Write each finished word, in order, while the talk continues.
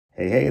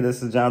Hey,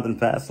 this is Jonathan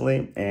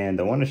Passley, and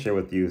I want to share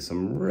with you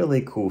some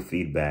really cool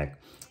feedback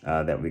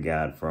that we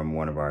got from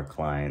one of our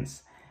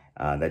clients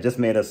that just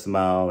made us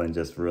smile and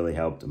just really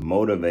helped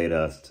motivate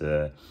us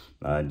to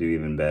do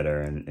even better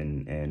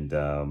and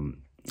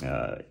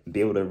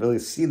be able to really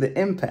see the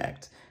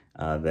impact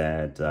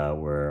that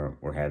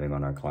we're having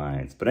on our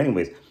clients. But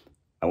anyways,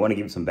 I want to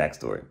give you some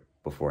backstory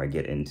before I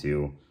get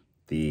into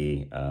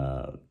the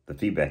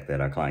feedback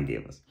that our client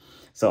gave us.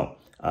 So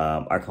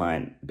our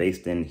client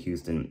based in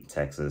Houston,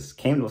 Texas,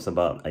 came to us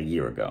about a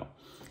year ago.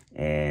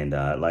 And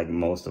like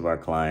most of our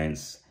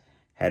clients,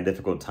 had a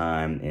difficult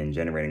time in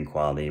generating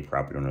quality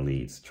property owner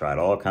leads. Tried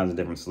all kinds of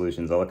different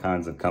solutions, all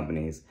kinds of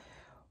companies,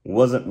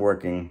 wasn't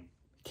working,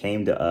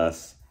 came to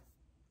us,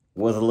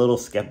 was a little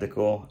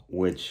skeptical,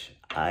 which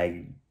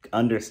I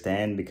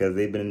understand because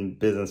they've been in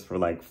business for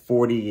like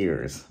 40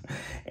 years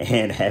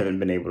and haven't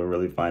been able to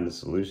really find a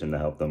solution to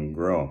help them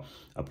grow,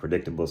 a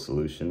predictable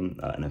solution,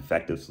 an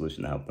effective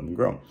solution to help them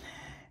grow.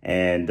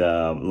 And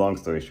long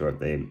story short,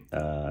 they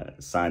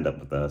signed up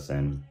with us,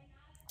 and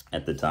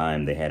at the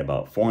time they had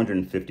about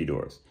 450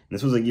 doors. And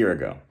this was a year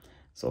ago.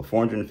 So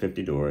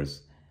 450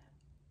 doors.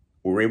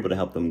 We were able to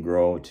help them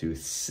grow to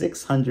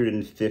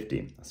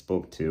 650. I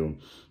spoke to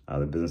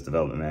the business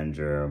development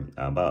manager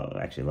about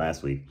actually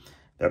last week.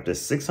 They're up to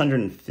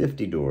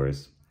 650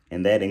 doors,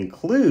 and that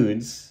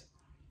includes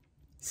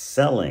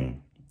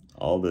selling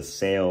all the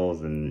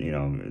sales and,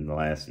 in the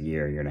last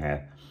year and a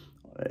half.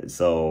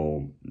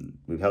 So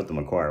we've helped them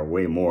acquire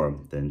way more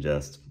than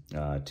just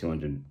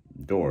 200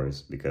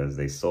 doors, because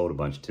they sold a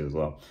bunch too as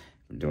well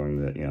during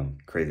the,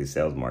 crazy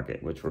sales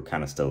market, which we're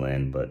kind of still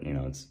in, but,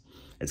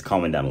 it's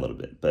calming down a little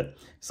bit. But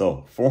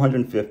so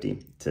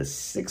 450 to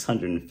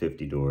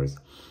 650 doors.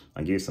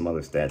 I'll give you some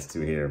other stats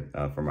too here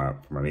from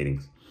our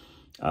meetings.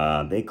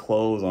 They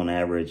close on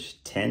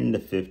average 10 to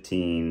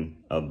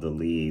 15 of the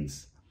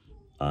leads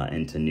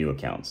into new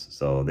accounts.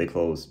 So they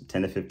close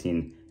 10 to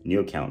 15 new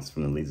accounts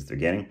from the leads that they're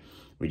getting.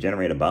 We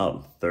generate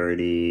about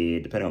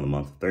 30, depending on the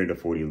month, 30 to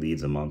 40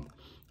 leads a month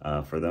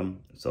for them.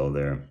 So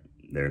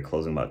they're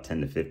closing about 10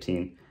 to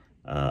 15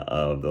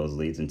 of those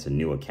leads into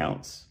new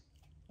accounts.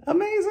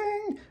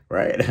 Amazing,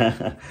 right?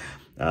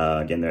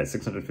 Again, they're at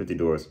 650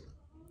 doors.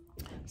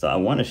 So I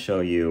want to show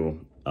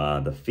you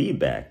the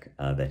feedback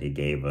that he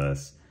gave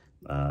us,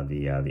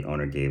 the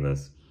owner gave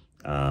us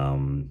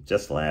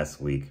just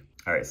last week.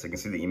 All right, so you can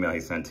see the email he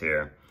sent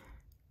here.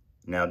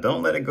 Now,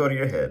 don't let it go to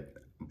your head,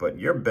 but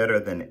you're better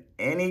than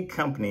any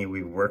company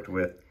we've worked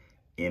with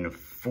in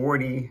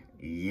 40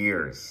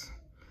 years.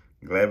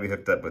 Glad we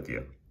hooked up with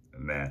you,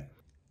 man.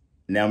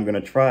 Now I'm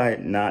gonna try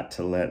not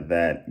to let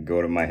that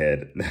go to my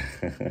head.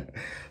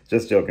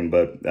 Just joking,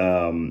 but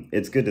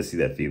it's good to see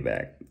that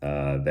feedback,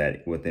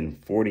 that within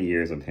 40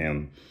 years of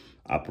him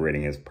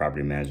operating his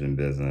property management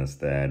business,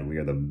 that we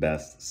are the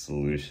best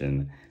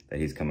solution that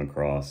he's come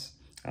across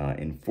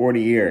in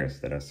 40 years,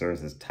 that our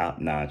service is top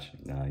notch,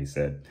 he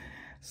said.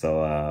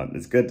 So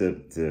it's good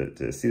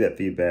to see that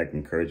feedback,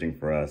 encouraging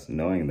for us,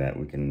 knowing that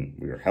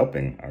we are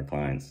helping our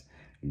clients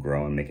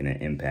grow and making an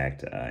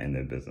impact in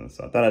their business.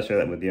 So I thought I'd share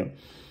that with you.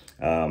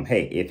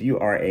 Hey, if you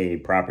are a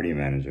property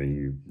manager,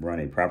 you run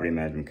a property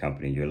management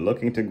company, you're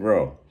looking to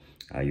grow,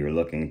 you're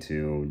looking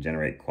to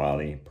generate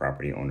quality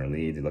property owner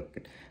leads, you're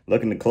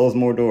looking to close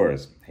more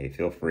doors, hey,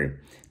 feel free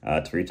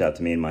to reach out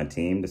to me and my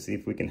team to see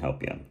if we can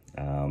help you.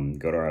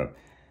 Go to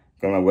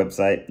my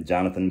website,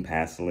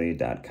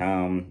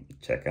 jonathanpassley.com,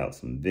 check out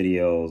some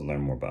videos, learn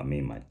more about me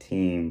and my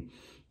team.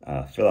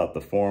 Fill out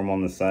the form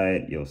on the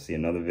site. You'll see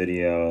another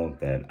video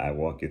that I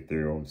walk you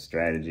through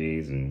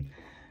strategies and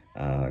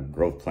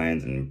growth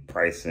plans and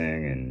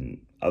pricing and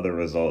other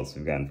results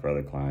we've gotten for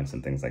other clients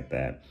and things like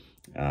that.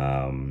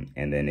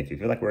 And then if you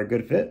feel like we're a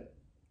good fit,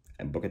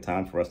 book a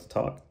time for us to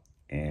talk.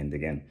 And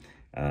again,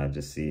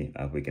 just see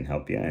if we can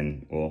help you,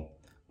 and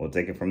we'll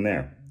take it from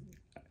there.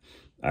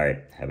 All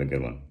right, have a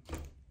good one.